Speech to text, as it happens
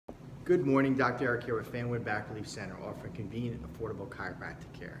Good morning, Dr. Eric here with Fanwood Back Relief Center, offering convenient, affordable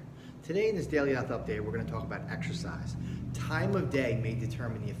chiropractic care. Today in this Daily Health Update, we're going to talk about exercise. Time of day may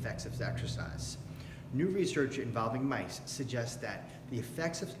determine the effects of exercise. New research involving mice suggests that the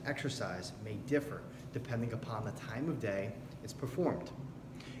effects of exercise may differ depending upon the time of day it's performed.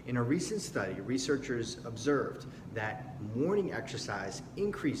 In a recent study, researchers observed that morning exercise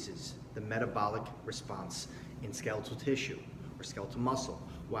increases the metabolic response in skeletal tissue or skeletal muscle,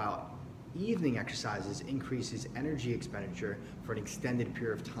 while evening exercises increases energy expenditure for an extended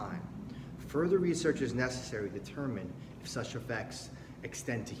period of time. Further research is necessary to determine if such effects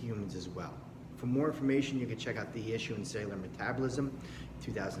extend to humans as well. For more information, you can check out the issue in Cellular Metabolism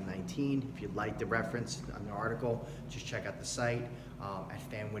 2019. If you'd like the reference on the article, just check out the site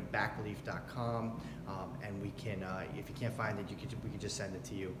at fanwoodbackrelief.com, and we can, if you can't find it, we can just send it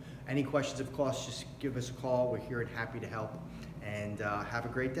to you. Any questions, of course, just give us a call. We're here and happy to help. And have a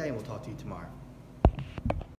great day, and we'll talk to you tomorrow.